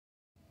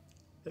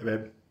Hey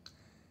babe,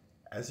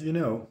 as you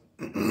know,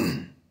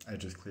 I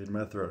just cleared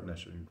my throat and I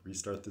should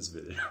restart this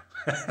video.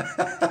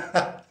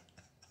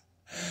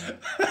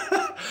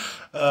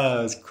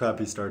 It's a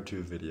crappy start to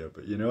a video,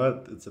 but you know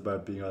what? It's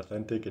about being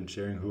authentic and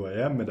sharing who I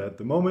am, and at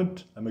the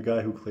moment, I'm a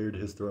guy who cleared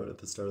his throat at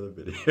the start of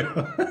the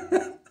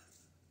video.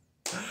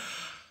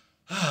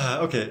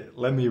 Okay,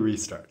 let me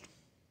restart.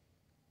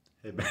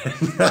 Hey man,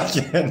 I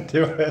can't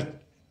do it.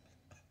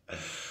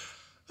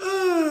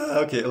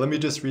 Okay, let me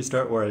just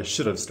restart where I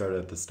should have started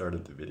at the start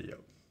of the video.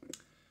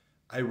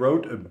 I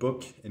wrote a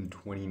book in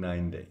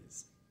 29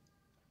 days.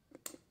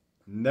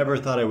 Never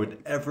thought I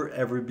would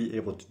ever be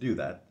able to do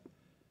that.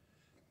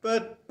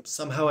 But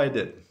somehow I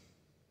did.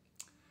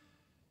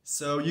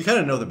 So you kind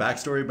of know the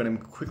backstory, but I'm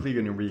quickly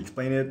going to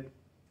re-explain it.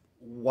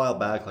 A while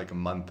back, like a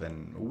month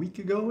and a week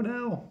ago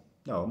now?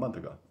 No, a month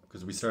ago.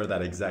 Because we started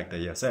that exact day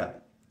yesterday.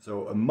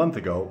 So a month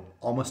ago,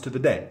 almost to the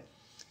day.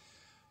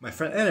 My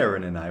friend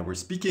Aaron and I were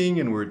speaking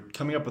and we're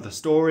coming up with a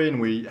story,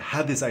 and we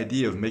had this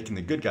idea of making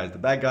the good guys the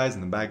bad guys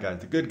and the bad guys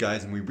the good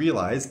guys, and we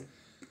realized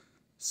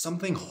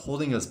something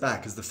holding us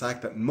back is the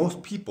fact that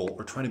most people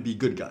are trying to be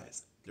good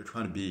guys. They're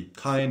trying to be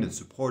kind and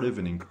supportive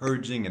and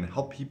encouraging and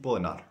help people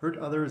and not hurt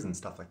others and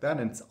stuff like that,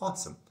 and it's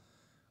awesome.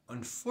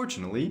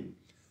 Unfortunately,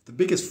 the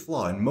biggest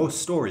flaw in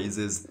most stories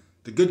is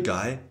the good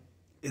guy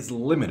is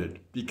limited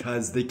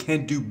because they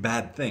can't do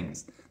bad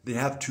things. They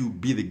have to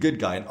be the good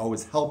guy and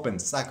always help and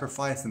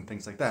sacrifice and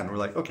things like that. And we're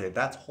like, okay,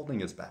 that's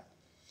holding us back.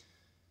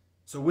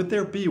 So would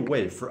there be a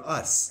way for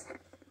us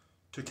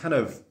to kind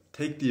of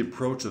take the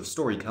approach of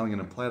storytelling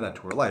and apply that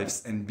to our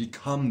lives and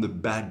become the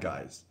bad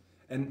guys?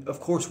 And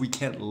of course, we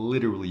can't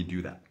literally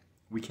do that.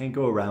 We can't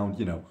go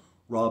around,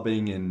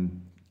 robbing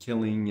and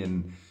killing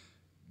and,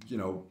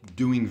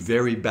 doing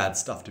very bad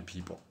stuff to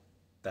people.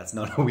 That's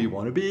not who we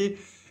want to be.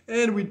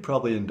 And we'd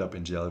probably end up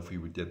in jail if we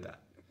did that.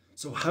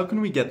 So how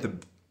can we get the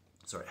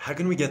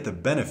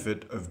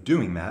benefit of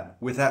doing that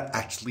without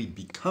actually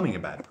becoming a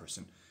bad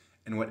person?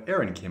 And what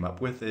Aaron came up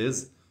with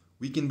is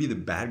we can be the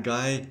bad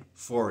guy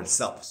for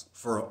ourselves,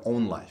 for our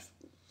own life.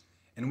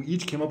 And we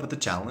each came up with a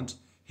challenge.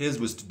 His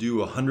was to do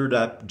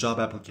 100 job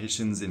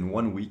applications in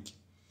 1 week.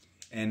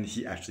 And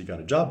he actually got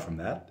a job from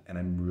that. And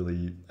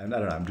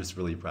I'm just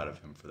really proud of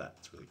him for that.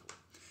 It's really cool.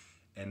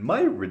 And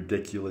my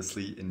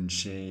ridiculously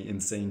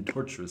insane,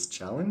 torturous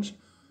challenge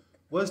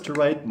was to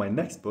write my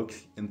next book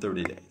in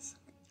 30 days.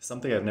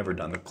 Something I've never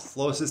done. The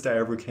closest I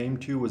ever came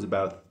to was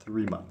about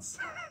 3 months.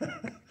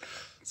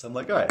 So I'm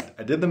like, all right,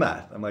 I did the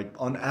math. I'm like,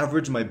 on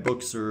average, my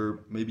books are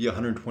maybe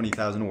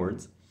 120,000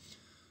 words.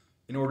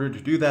 In order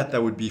to do that,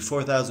 that would be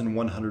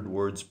 4,100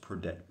 words per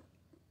day.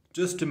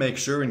 Just to make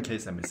sure, in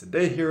case I miss a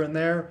day here and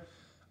there,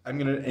 I'm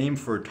going to aim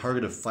for a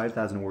target of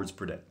 5,000 words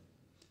per day.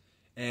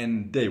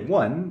 And day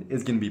one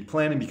is going to be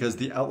planning because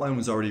the outline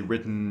was already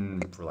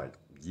written for like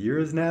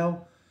years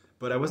now.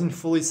 But I wasn't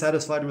fully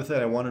satisfied with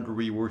it. I wanted to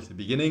rework the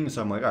beginning.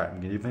 So I'm like, all right,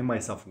 I'm going to give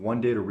myself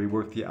 1 day to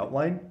rework the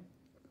outline.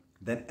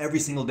 Then every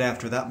single day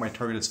after that, my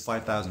target is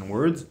 5,000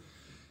 words.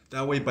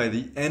 That way, by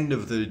the end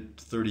of the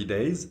 30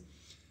 days,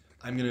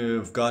 I'm going to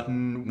have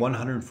gotten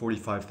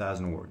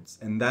 145,000 words.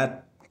 And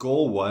that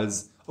goal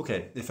was,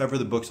 okay, if ever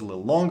the book's a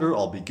little longer,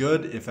 I'll be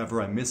good. If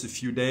ever I miss a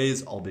few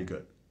days, I'll be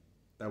good.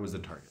 That was the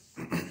target.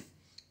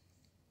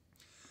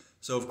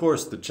 So of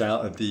course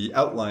the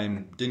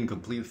outline didn't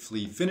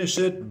completely finish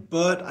it,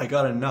 but I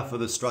got enough of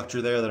the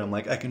structure there that I'm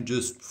like, I can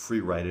just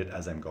free write it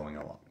as I'm going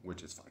along,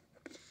 which is fine.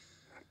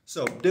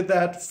 So did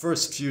that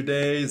first few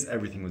days,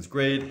 everything was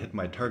great, hit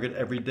my target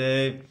every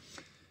day.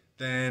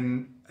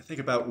 Then I think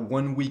about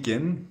 1 week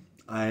in,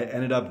 I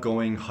ended up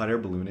going hot air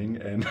ballooning,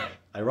 and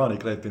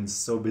ironically I've been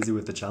so busy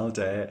with the challenge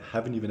I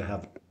haven't even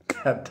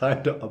had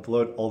time to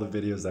upload all the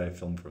videos that I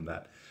filmed from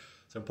that.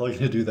 So I'm probably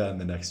going to do that in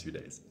the next few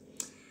days.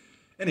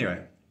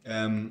 Anyway.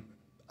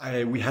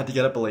 We had to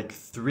get up at like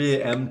 3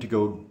 a.m. to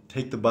go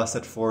take the bus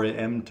at 4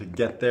 a.m. to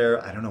get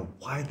there. I don't know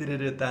why they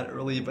did it that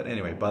early, but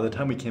anyway, by the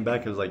time we came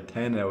back, it was like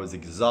 10 and I was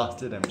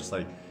exhausted. I'm just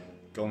like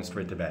going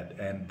straight to bed.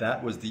 And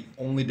that was the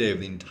only day of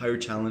the entire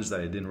challenge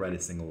that I didn't write a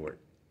single word.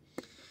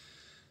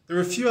 There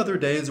were a few other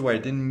days where I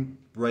didn't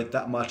write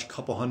that much, a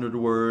couple hundred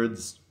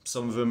words,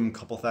 some of them a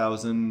couple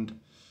thousand.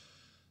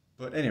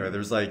 But anyway,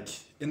 there's like,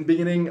 in the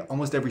beginning,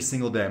 almost every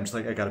single day, I'm just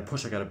like, I gotta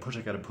push,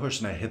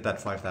 and I hit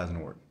that 5,000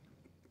 word.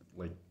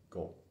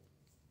 Goal.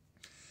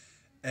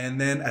 And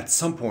then at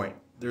some point,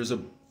 there's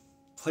a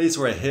place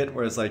where I hit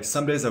where it's like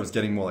some days I was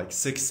getting more like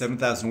 6,000,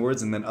 7,000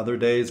 words, and then other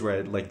days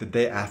where like the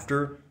day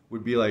after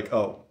would be like,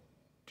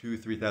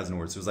 2,000, 3,000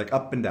 words. So it was like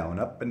up and down,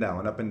 up and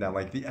down, up and down.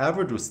 Like the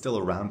average was still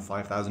around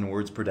 5,000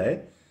 words per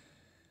day,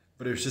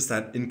 but it was just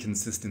that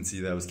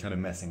inconsistency that was kind of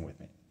messing with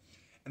me.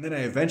 And then I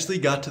eventually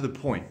got to the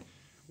point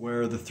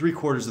where the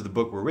 3/4 of the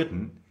book were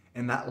written,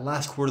 and that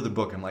last quarter of the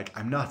book, I'm like,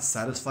 I'm not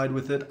satisfied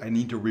with it. I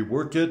need to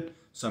rework it.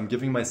 So I'm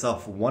giving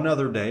myself 1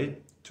 other day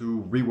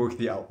to rework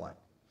the outline.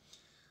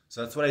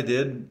 So that's what I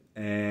did,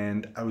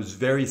 and I was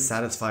very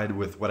satisfied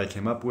with what I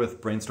came up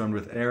with, brainstormed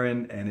with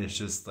Aaron, and it's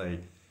just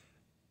like,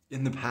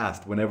 in the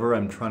past, whenever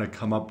I'm trying to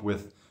come up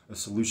with a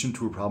solution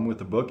to a problem with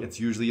the book, it's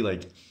usually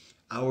like,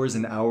 hours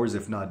and hours,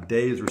 if not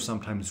days or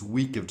sometimes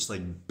weeks of just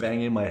like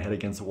banging my head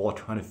against the wall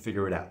trying to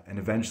figure it out. And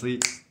eventually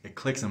it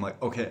clicks and I'm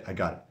like, okay, I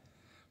got it.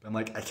 But I'm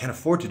like, I can't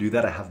afford to do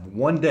that. I have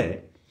one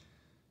day.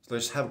 So I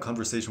just have a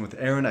conversation with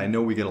Aaron. I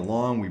know we get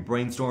along, we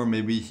brainstorm,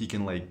 maybe he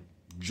can like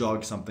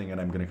jog something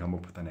and I'm gonna come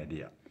up with an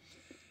idea.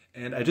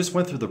 And I just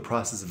went through the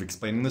process of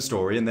explaining the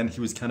story, and then he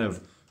was kind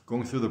of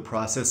going through the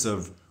process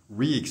of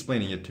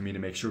re-explaining it to me to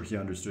make sure he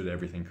understood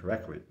everything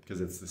correctly. Because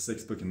it's the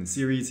 6th book in the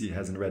series, he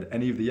hasn't read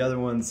any of the other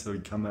ones, so he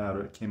came out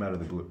of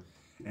the blue.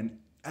 And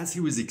as he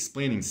was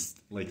explaining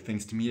like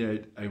things to me,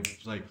 I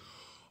was like,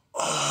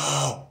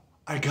 oh,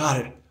 I got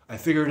it. I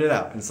figured it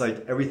out. And it's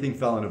like everything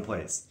fell into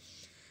place.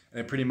 And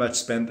I pretty much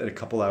spent a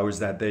couple hours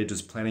that day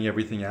just planning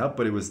everything out,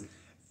 but it was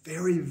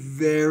very,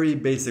 very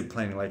basic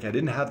planning. Like I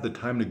didn't have the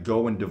time to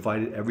go and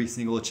divide every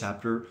single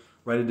chapter,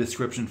 write a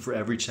description for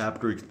every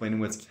chapter explaining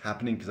what's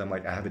happening, because I'm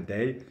like, I have a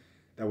day.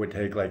 That would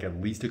take like at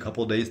least a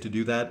couple days to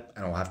do that.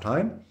 I don't have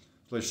time.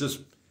 So let's just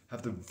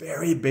have the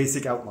very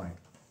basic outline.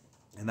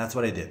 And that's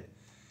what I did.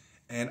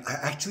 And I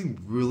actually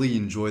really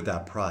enjoyed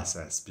that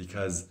process,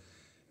 because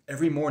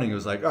every morning it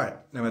was like, all right,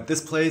 I'm at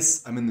this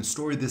place, I'm in the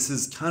story, this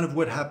is kind of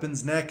what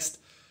happens next,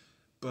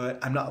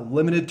 but I'm not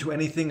limited to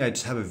anything, I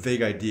just have a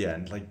vague idea.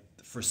 And like,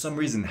 for some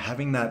reason,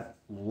 having that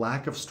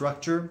lack of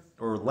structure,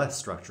 or less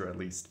structure at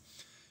least,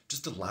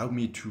 just allowed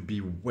me to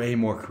be way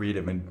more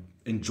creative and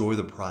enjoy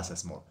the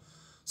process more.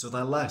 So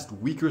that last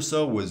week or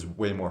so was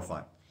way more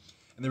fun.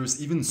 And there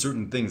was even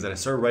certain things that I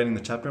started writing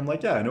the chapter, I'm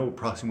like, yeah, I know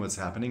approximately what's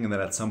happening. And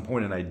then at some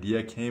point an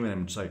idea came and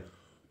I'm just like,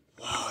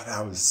 wow,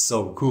 that was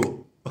so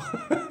cool.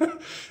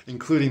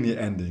 Including the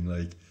ending.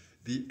 Like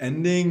the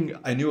ending,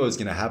 I knew it was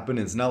going to happen.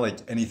 It's not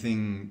like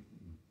anything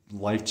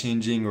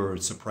life-changing or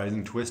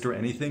surprising twist or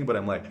anything, but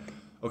I'm like,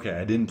 okay,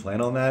 I didn't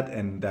plan on that,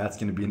 and that's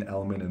going to be an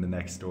element in the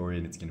next story,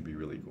 and it's going to be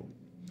really cool.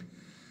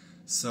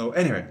 So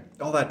anyway,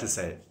 all that to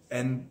say,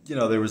 and you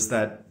know, there was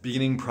that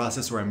beginning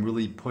process where I'm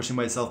really pushing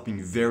myself,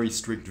 being very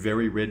strict,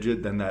 very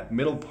rigid, then that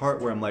middle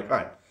part where I'm like, all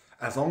right,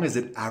 as long as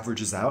it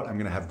averages out, I'm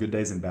going to have good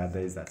days and bad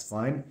days, that's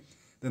fine.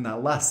 Then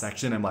that last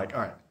section, I'm like,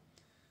 all right,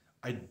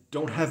 I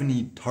don't have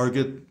any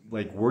target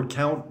like word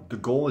count. The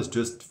goal is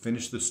just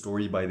finish the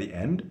story by the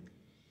end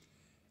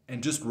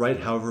and just write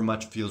however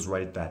much feels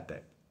right that day.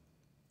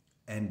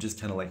 And just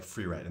kind of like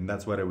free write, and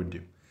that's what I would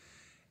do.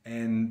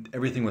 And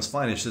everything was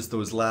fine. It's just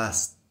those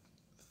last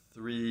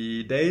 4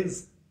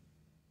 days.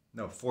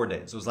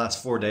 Those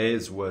last 4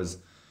 days was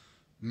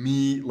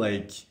me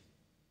like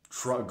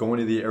going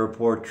to the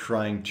airport,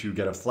 trying to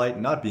get a flight,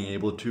 not being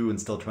able to,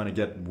 and still trying to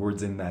get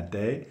words in that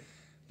day.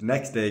 The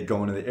next day,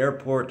 going to the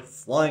airport,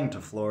 flying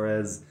to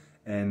Flores,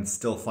 and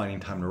still finding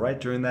time to write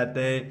during that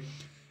day.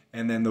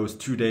 And then those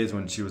 2 days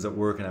when she was at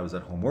work and I was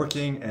at home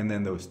working. And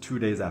then those 2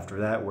 days after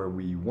that where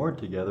we weren't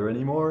together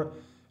anymore.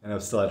 And I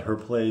was still at her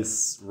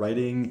place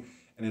writing.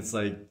 And it's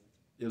like,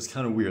 it was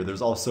kind of weird.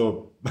 There's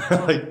also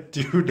like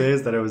 2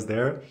 days that I was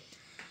there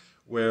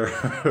where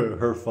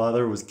her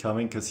father was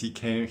coming, because he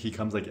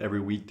comes like every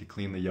week to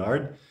clean the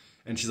yard.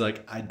 And she's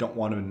like, I don't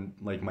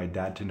want like my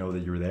dad to know that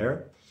you're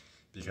there,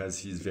 because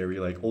he's very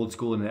like old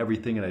school and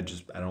everything. And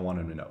I don't want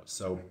him to know.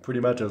 So pretty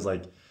much I was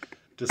like,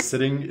 just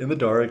sitting in the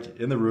dark,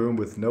 in the room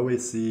with no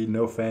AC,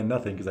 no fan,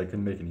 nothing, because I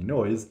couldn't make any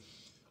noise,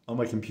 on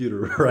my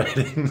computer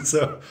writing.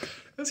 So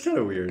it's kind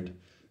of weird.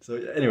 So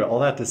anyway, all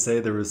that to say,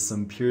 there was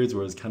some periods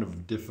where it was kind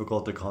of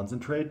difficult to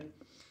concentrate.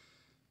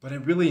 But I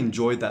really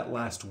enjoyed that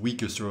last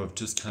week or so of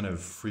just kind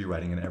of free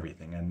writing and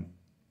everything. And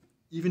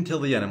even till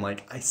the end, I'm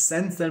like, I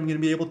sense that I'm going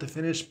to be able to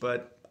finish,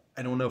 but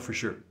I don't know for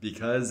sure.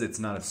 Because it's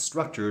not as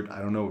structured,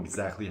 I don't know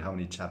exactly how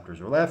many chapters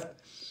are left.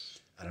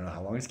 I don't know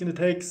how long it's going to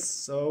take,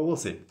 so we'll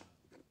see.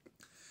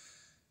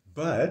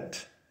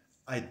 But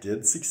I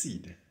did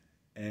succeed.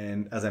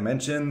 And as I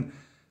mentioned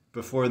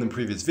before in the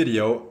previous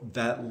video,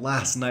 that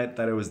last night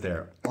that I was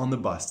there on the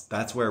bus,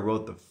 that's where I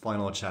wrote the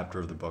final chapter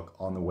of the book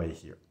on the way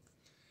here.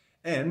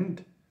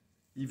 And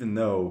even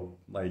though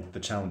like the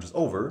challenge was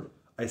over,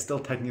 I still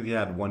technically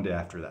had 1 day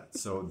after that.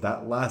 So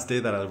that last day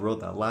that I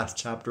wrote that last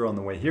chapter on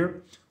the way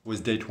here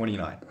was day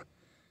 29.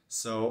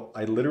 So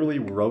I literally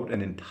wrote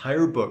an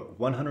entire book,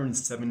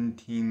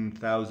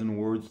 117,000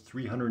 words,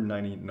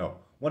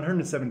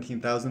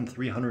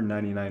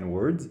 117,399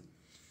 words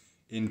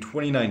in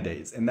 29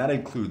 days. And that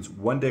includes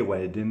 1 day where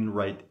I didn't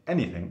write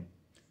anything,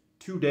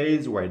 2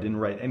 days where I didn't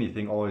write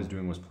anything, all I was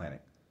doing was planning.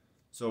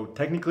 So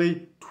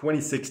technically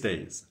 26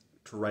 days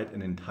to write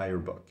an entire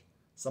book.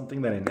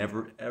 Something that I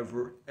never,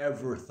 ever,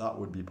 ever thought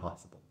would be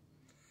possible.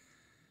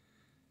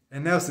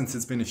 And now, since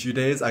it's been a few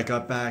days, I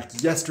got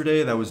back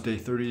yesterday. That was day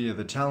 30 of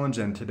the challenge,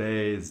 and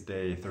today is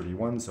day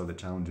 31, so the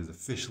challenge is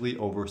officially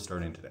over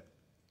starting today.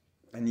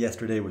 And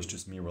yesterday was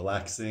just me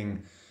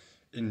relaxing,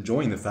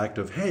 enjoying the fact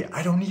of, hey,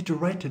 I don't need to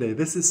write today.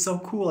 This is so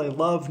cool. I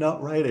love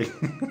not writing.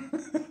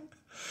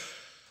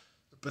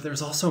 But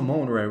there's also a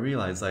moment where I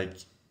realized, like,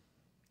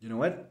 you know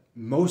what?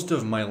 Most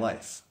of my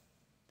life,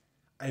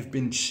 I've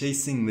been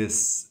chasing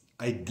this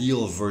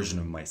ideal version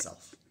of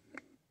myself.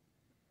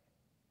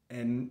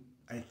 And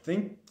I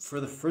think for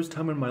the first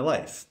time in my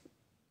life,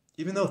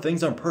 Even though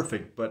things aren't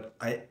perfect, but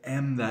I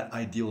am that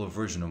ideal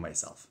version of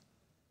myself.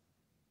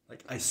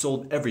 Like, I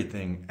sold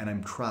everything and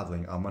I'm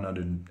traveling. I'm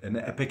on an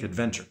epic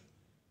adventure.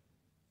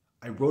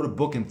 I wrote a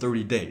book in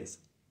 30 days.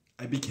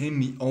 I became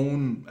the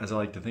own, as I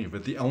like to think of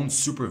it, the own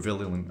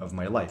supervillain of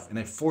my life. And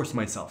I forced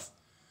myself.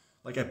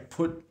 Like, I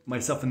put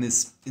myself in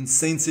this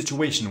insane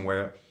situation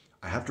where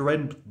I have to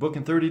write a book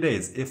in 30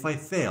 days. If I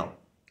fail,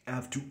 I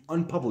have to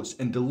unpublish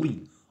and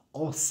delete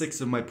all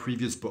 6 of my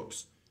previous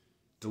books.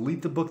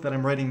 Delete the book that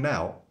I'm writing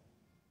now,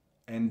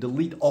 and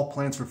delete all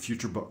plans for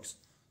future books.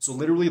 So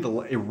literally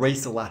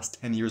erase the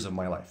last 10 years of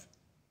my life.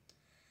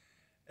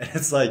 And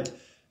it's like,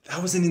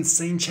 that was an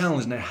insane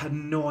challenge and I had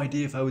no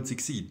idea if I would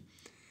succeed.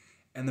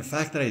 And the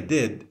fact that I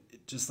did,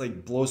 it just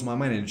like blows my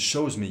mind and it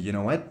shows me, you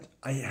know what?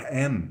 I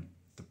am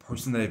the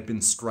person that I've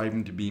been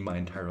striving to be my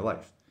entire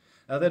life.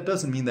 Now that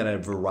doesn't mean that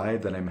I've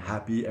arrived, that I'm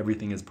happy,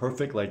 everything is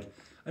perfect. Like,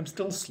 I'm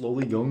still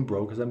slowly going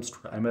broke because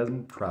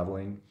I'm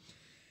traveling.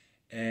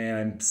 And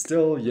I'm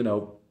still, you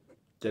know,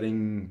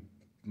 getting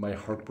my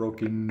heart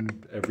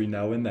broken every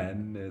now and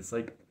then. It's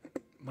like,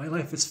 my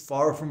life is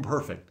far from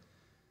perfect.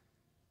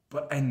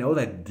 But I know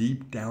that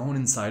deep down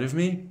inside of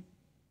me,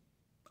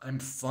 I'm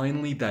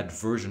finally that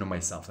version of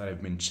myself that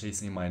I've been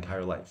chasing my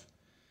entire life.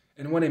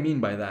 And what I mean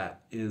by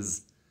that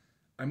is,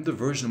 I'm the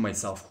version of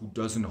myself who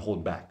doesn't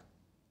hold back.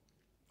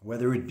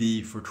 Whether it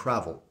be for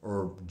travel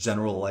or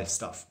general life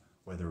stuff,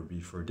 whether it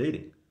be for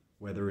dating,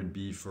 whether it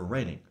be for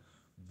writing,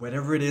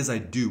 whatever it is I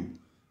do,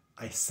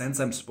 I sense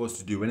I'm supposed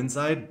to do it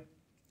inside,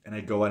 and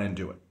I go out and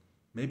do it.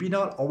 Maybe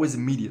not always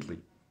immediately,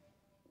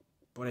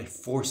 but I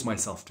force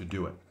myself to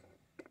do it.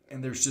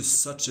 And there's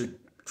just such a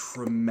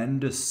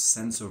tremendous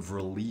sense of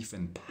relief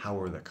and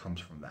power that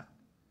comes from that.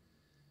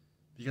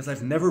 Because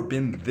I've never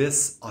been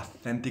this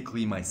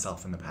authentically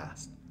myself in the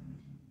past.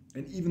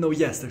 And even though,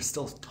 yes, there's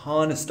still a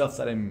ton of stuff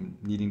that I'm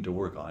needing to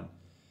work on,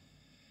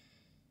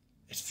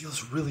 it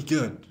feels really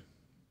good.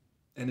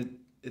 And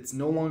it's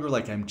no longer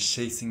like I'm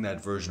chasing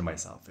that version of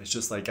myself. It's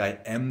just like I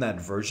am that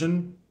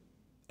version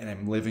and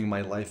I'm living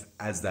my life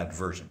as that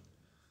version.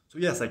 So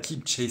yes, I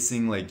keep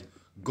chasing like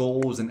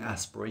goals and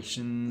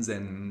aspirations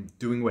and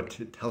doing what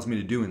it tells me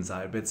to do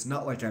inside, but it's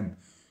not like I'm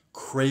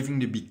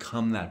craving to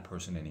become that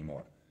person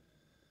anymore.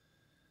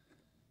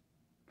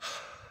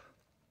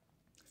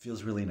 It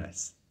feels really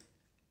nice.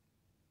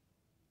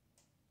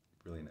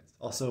 Really nice.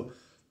 Also,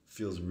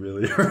 feels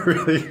really,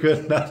 really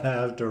good not to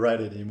have to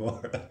write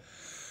anymore.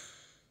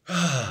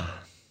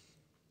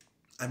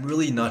 I'm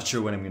really not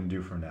sure what I'm going to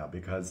do from now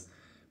because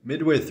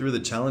midway through the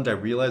challenge, I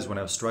realized when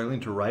I was struggling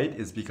to write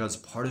is because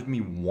part of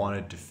me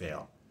wanted to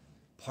fail.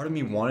 Part of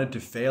me wanted to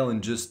fail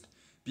and just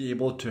be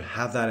able to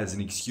have that as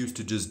an excuse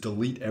to just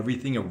delete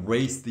everything,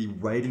 erase the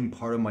writing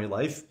part of my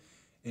life,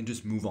 and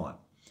just move on.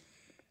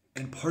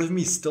 And part of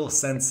me still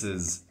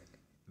senses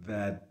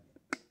that,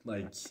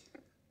 like,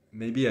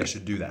 maybe I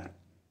should do that.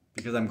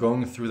 Because I'm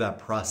going through that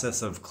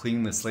process of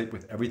cleaning the slate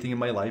with everything in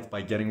my life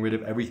by getting rid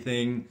of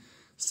everything,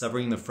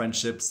 severing the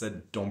friendships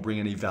that don't bring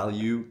any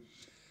value.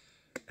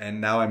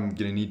 And now I'm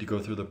going to need to go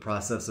through the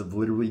process of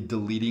literally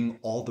deleting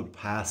all the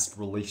past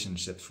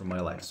relationships from my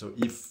life. So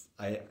if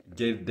I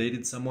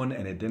dated someone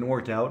and it didn't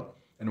work out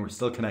and we're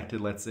still connected,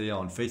 let's say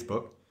on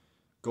Facebook,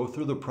 go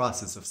through the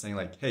process of saying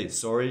like, hey,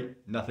 sorry,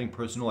 nothing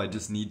personal. I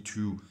just need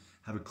to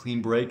have a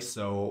clean break.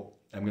 So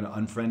I'm going to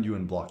unfriend you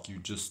and block you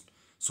just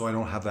so I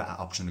don't have that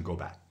option to go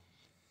back.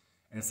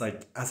 And it's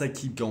like, as I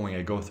keep going,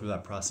 I go through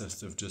that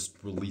process of just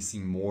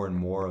releasing more and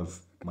more of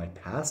my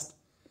past.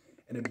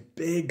 And a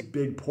big,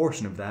 big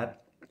portion of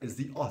that is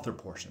the author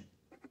portion.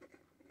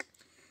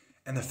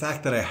 And the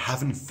fact that I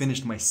haven't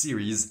finished my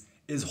series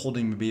is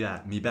holding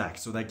me back.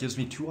 So that gives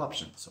me 2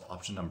 options. So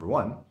option number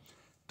 1,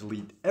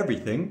 delete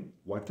everything,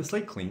 wipe the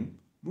slate clean,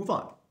 move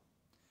on.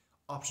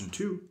 Option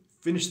 2,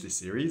 finish the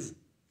series,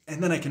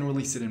 and then I can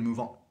release it and move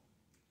on.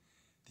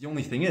 The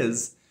only thing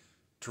is,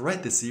 to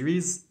write the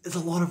series is a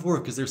lot of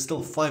work because there's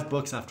still 5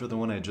 books after the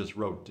one I just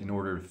wrote in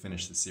order to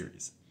finish the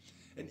series.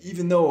 And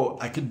even though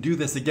I could do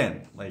this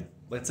again, like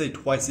let's say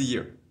twice a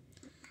year,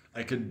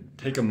 I could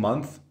take a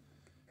month,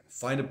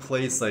 find a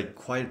place, like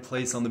quiet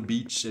place on the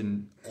beach,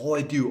 and all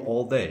I do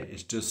all day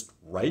is just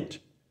write,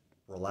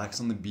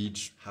 relax on the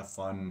beach, have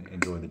fun,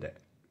 enjoy the day.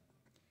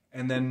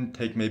 And then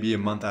take maybe a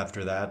month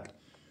after that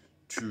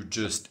to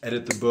just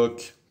edit the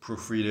book,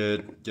 proofread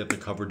it, get the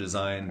cover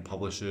design,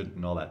 publish it,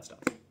 and all that stuff.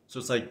 So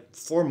it's like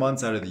 4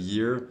 months out of the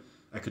year,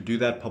 I could do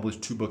that, publish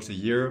 2 books a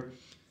year,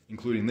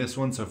 including this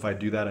one. So if I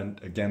do that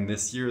again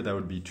this year, that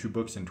would be 2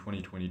 books in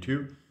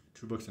 2022,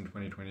 2 books in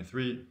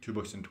 2023, 2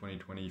 books in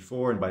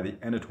 2024, and by the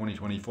end of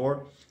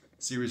 2024,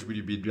 series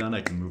would be done,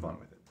 I can move on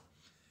with it.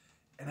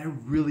 And I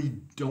really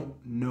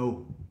don't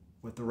know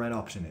what the right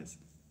option is.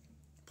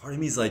 Part of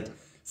me is like,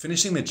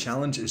 finishing the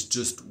challenge is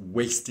just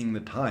wasting the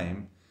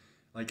time.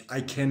 Like,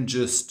 I can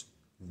just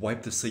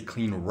wipe the slate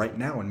clean right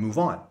now and move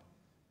on.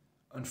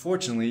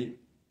 Unfortunately,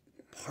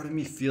 part of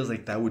me feels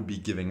like that would be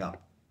giving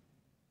up.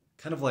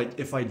 Kind of like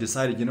if I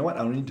decided, you know what, I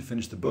don't need to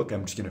finish the book,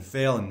 I'm just going to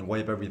fail and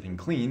wipe everything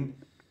clean.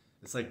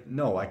 It's like,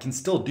 no, I can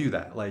still do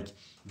that. Like,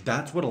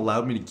 that's what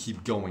allowed me to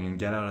keep going and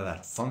get out of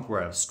that funk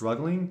where I was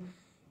struggling.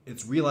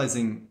 It's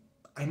realizing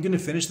I'm going to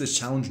finish this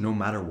challenge no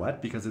matter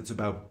what, because it's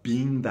about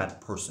being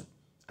that person.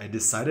 I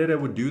decided I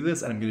would do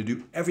this, and I'm going to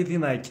do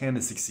everything that I can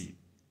to succeed.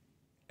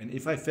 And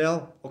if I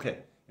fail, okay.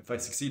 If I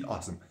succeed,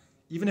 awesome.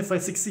 Even if I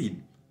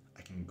succeed,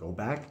 I can go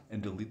back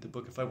and delete the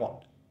book if I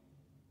want.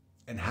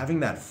 And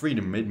having that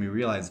freedom made me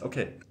realize,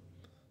 okay,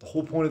 the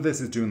whole point of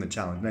this is doing the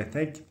challenge. And I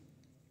think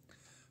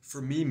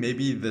for me,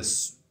 maybe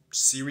this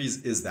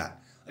series is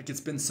that. Like,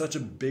 it's been such a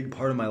big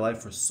part of my life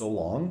for so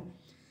long.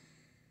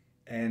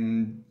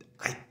 And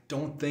I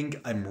don't think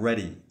I'm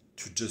ready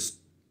to just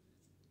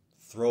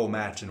throw a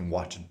match and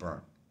watch it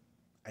burn.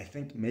 I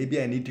think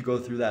maybe I need to go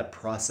through that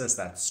process,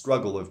 that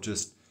struggle of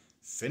just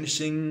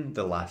finishing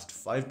the last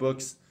 5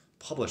 books,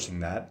 publishing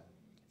that,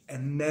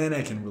 and then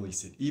I can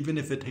release it, even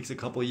if it takes a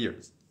couple of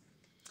years.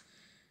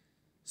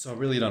 So I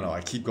really don't know.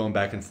 I keep going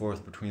back and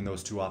forth between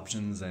those two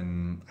options,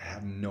 and I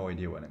have no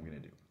idea what I'm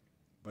going to do.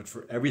 But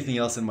for everything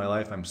else in my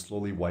life, I'm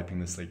slowly wiping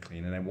the slate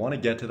clean, and I want to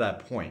get to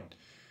that point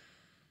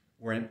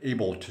where I'm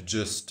able to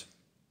just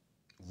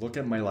look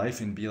at my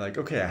life and be like,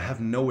 okay, I have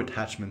no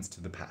attachments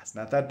to the past.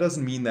 Now, that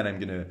doesn't mean that I'm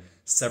going to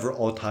sever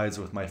all ties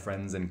with my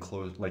friends and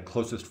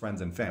closest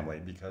friends and family,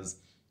 because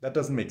that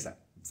doesn't make sense.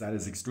 That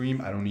is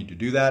extreme. I don't need to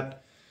do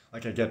that.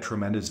 Like, I get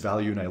tremendous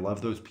value and I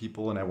love those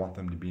people and I want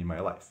them to be in my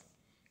life.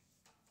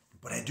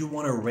 But I do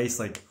want to erase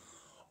like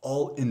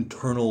all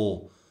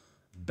internal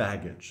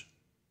baggage,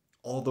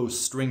 all those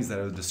strings that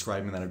I was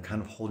describing that are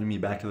kind of holding me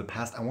back to the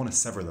past. I want to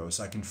sever those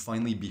so I can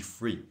finally be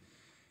free.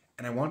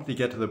 And I want to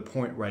get to the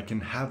point where I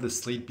can have the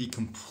slate be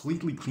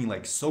completely clean,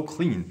 like so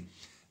clean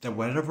that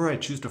whatever I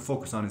choose to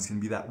focus on is going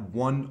to be that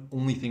one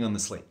only thing on the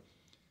slate.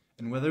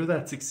 And whether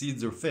that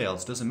succeeds or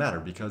fails doesn't matter,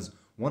 because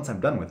once I'm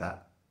done with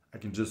that, I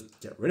can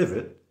just get rid of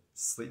it,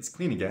 slate's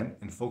clean again,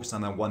 and focus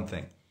on that one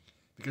thing.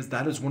 Because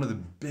that is one of the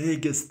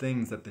biggest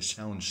things that this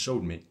challenge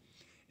showed me,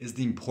 is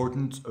the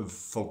importance of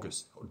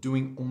focus,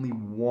 doing only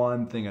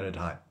one thing at a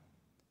time.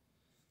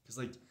 Because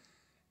like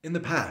in the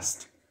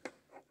past,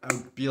 I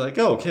would be like,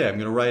 oh, okay, I'm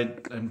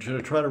going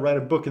to try to write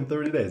a book in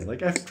 30 days.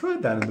 Like, I've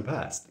tried that in the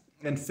past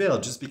and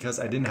failed just because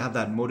I didn't have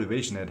that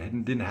motivation. I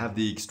didn't have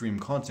the extreme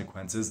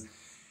consequences.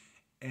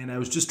 And I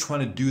was just trying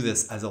to do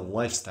this as a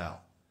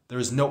lifestyle. There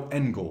is no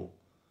end goal.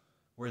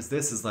 Whereas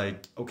this is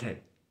like,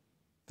 okay,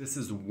 this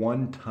is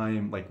one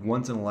time, like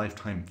once in a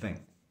lifetime thing.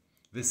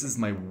 This is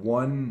my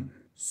one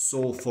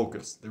sole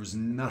focus. There's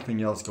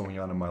nothing else going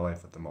on in my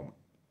life at the moment.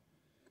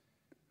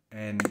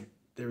 And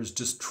there's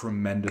just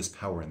tremendous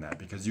power in that,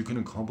 because you can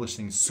accomplish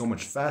things so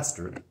much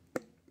faster.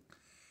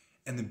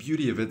 And the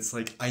beauty of it's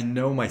like, I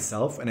know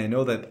myself, and I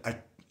know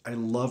that I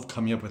love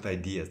coming up with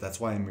ideas. That's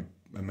why I'm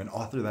an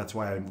author. That's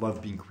why I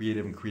love being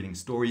creative and creating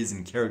stories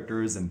and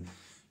characters and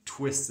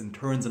twists and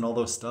turns and all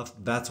those stuff.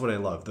 That's what I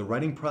love. The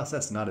writing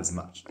process, not as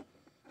much.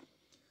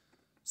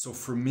 So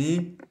for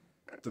me,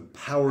 the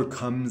power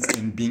comes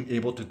in being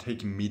able to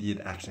take immediate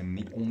action.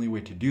 The only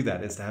way to do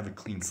that is to have a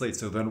clean slate.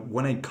 So then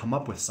when I come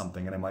up with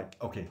something and I'm like,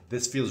 okay,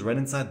 this feels right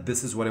inside,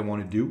 this is what I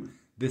want to do,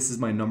 this is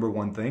my number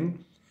one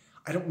thing,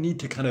 I don't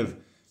need to kind of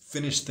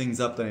finish things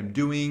up that I'm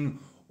doing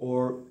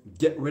or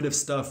get rid of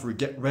stuff or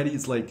get ready.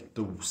 It's like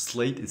the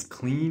slate is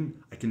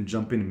clean. I can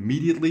jump in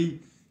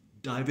immediately,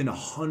 dive in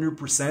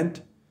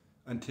 100%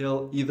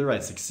 until either I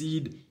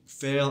succeed,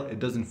 fail, it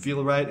doesn't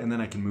feel right, and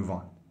then I can move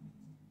on.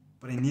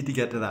 But I need to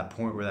get to that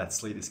point where that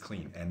slate is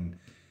clean. And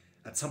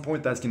at some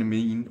point, that's going to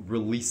mean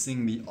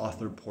releasing the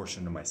author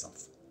portion of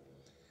myself.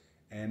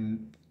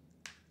 And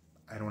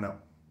I don't know.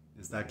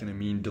 Is that going to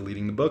mean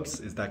deleting the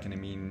books? Is that going to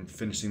mean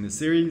finishing the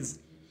series?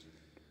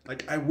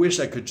 Like, I wish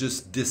I could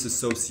just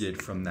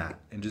disassociate from that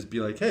and just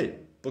be like, hey,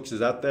 books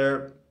is out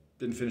there.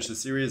 Didn't finish the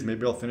series.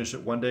 Maybe I'll finish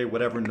it one day.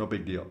 Whatever, no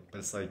big deal. But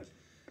it's like,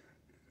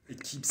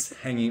 it keeps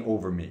hanging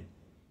over me.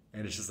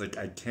 And it's just like,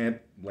 I can't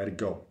let it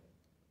go.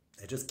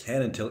 I just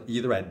can't until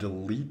either I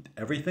delete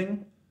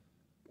everything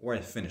or I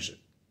finish it.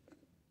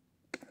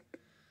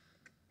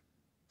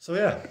 So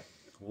yeah,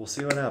 we'll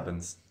see what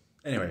happens.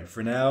 Anyway,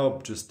 for now,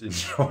 just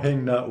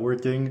enjoying not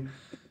working.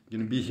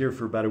 Gonna be here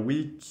for about a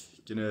week.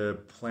 Gonna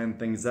plan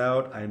things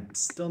out. I'm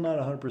still not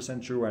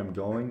 100% sure where I'm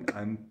going.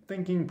 I'm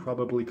thinking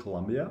probably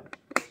Colombia.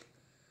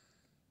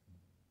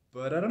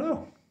 But I don't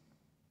know.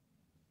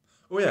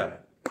 Oh yeah,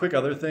 quick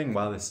other thing.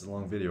 Wow, this is a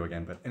long video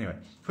again. But anyway,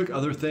 quick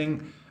other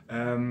thing.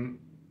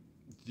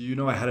 You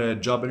know, I had a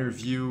job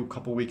interview a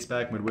couple weeks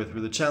back midway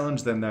through the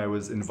challenge. Then I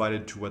was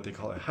invited to what they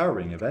call a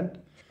hiring event,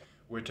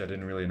 which I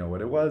didn't really know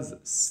what it was.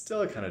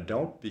 Still, I kind of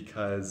don't,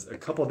 because a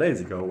couple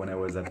days ago when I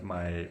was at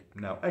my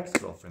now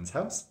ex-girlfriend's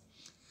house,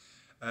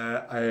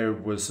 I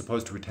was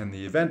supposed to attend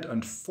the event.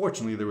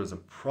 Unfortunately, there was a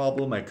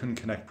problem. I couldn't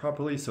connect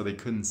properly, so they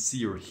couldn't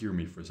see or hear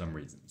me for some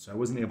reason. So I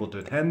wasn't able to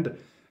attend,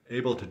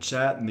 able to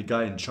chat, and the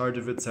guy in charge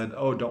of it said,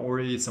 oh, don't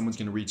worry, someone's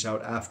going to reach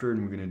out after,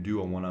 and we're going to do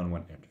a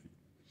one-on-one interview.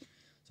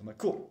 So I'm like,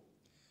 cool.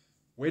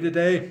 Wait a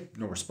day,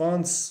 no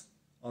response.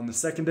 On the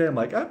second day, I'm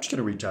like, I'm just going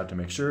to reach out to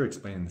make sure,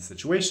 explaining the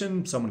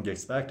situation. Someone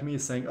gets back to me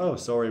saying, oh,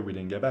 sorry, we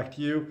didn't get back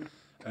to you.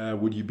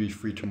 Would you be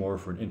free tomorrow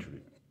for an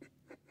interview?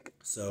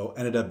 So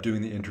ended up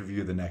doing the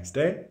interview the next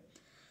day,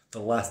 the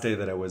last day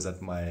that I was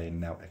at my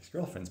now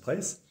ex-girlfriend's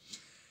place.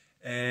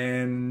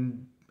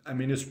 And I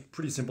mean, it's a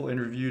pretty simple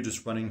interview,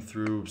 just running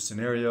through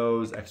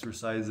scenarios,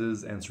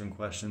 exercises, answering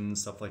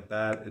questions, stuff like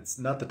that. It's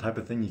not the type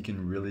of thing you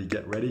can really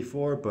get ready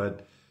for,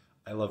 but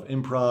I love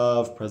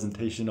improv,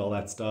 presentation, all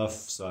that stuff.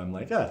 So I'm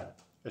like, yeah,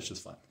 it's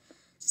just fun.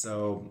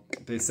 So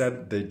they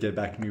said they'd get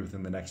back to me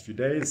within the next few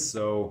days.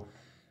 So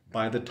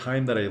by the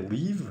time that I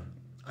leave,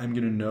 I'm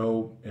going to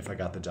know if I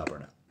got the job or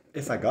not.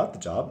 If I got the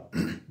job,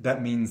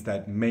 that means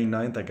that May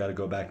 9th, I got to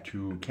go back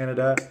to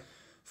Canada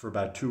for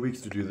about 2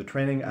 weeks to do the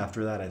training.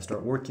 After that, I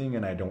start working,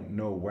 and I don't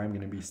know where I'm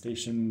going to be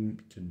stationed.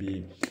 It could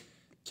be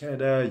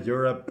Canada,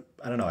 Europe.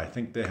 I don't know. I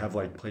think they have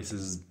like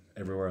places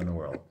everywhere in the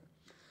world.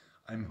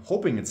 I'm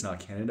hoping it's not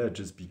Canada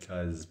just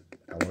because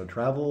I want to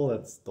travel.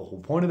 That's the whole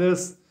point of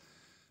this.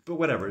 But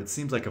whatever, it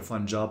seems like a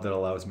fun job that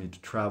allows me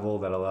to travel,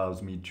 that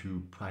allows me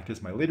to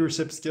practice my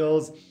leadership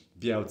skills,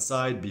 be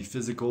outside, be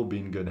physical, be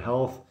in good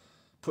health,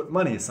 put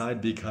money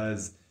aside,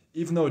 because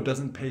even though it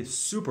doesn't pay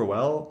super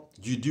well,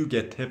 you do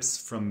get tips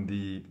from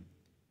the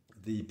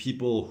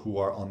people who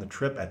are on the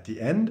trip at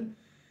the end.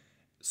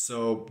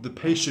 So the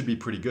pay should be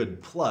pretty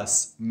good.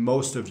 Plus,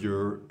 most of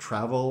your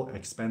travel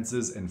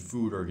expenses and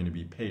food are going to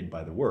be paid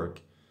by the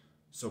work.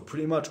 So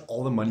pretty much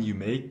all the money you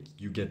make,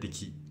 you get to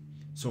keep.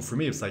 So for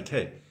me, it's like,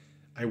 hey,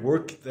 I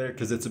work there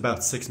because it's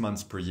about 6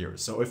 months per year.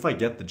 So if I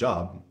get the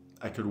job,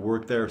 I could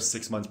work there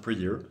 6 months per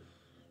year,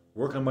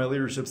 work on my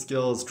leadership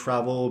skills,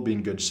 travel, be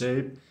in good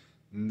shape,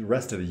 and the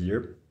rest of the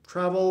year,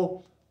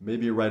 travel,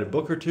 maybe write a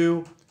book or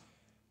two,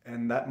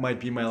 and that might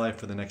be my life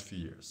for the next few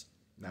years.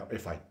 Now,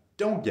 if I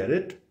don't get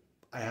it,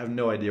 I have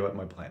no idea what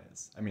my plan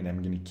is. I mean,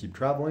 I'm going to keep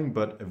traveling,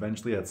 but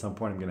eventually at some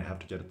point I'm going to have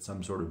to get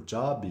some sort of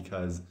job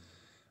because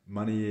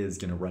money is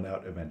going to run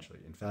out eventually.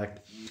 In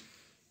fact,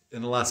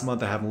 in the last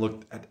month, I haven't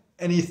looked at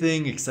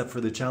anything except for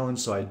the challenge,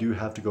 so I do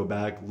have to go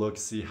back, look,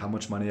 see how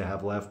much money I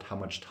have left, how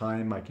much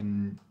time I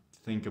can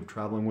think of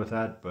traveling with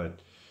that,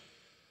 but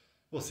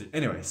we'll see.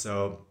 Anyway,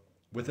 so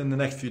within the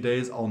next few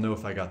days, I'll know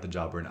if I got the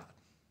job or not.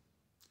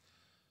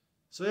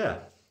 So yeah,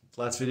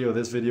 last video,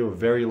 this video,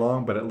 very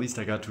long, but at least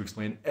I got to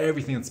explain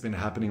everything that's been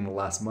happening in the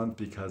last month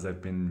because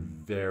I've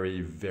been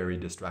very, very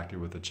distracted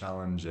with the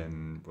challenge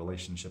and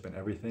relationship and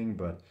everything,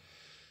 but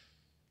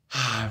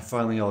I'm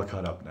finally all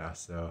caught up now,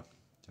 so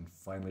I can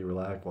finally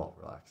relax,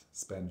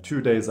 spend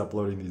 2 days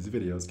uploading these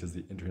videos because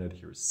the internet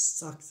here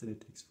sucks and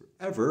it takes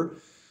forever,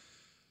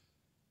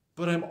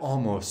 but I'm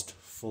almost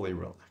fully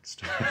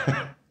relaxed.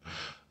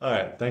 All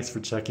right, thanks for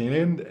checking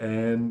in,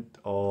 and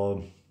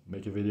I'll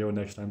make a video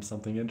next time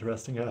something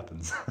interesting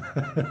happens.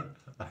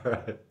 All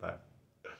right, bye.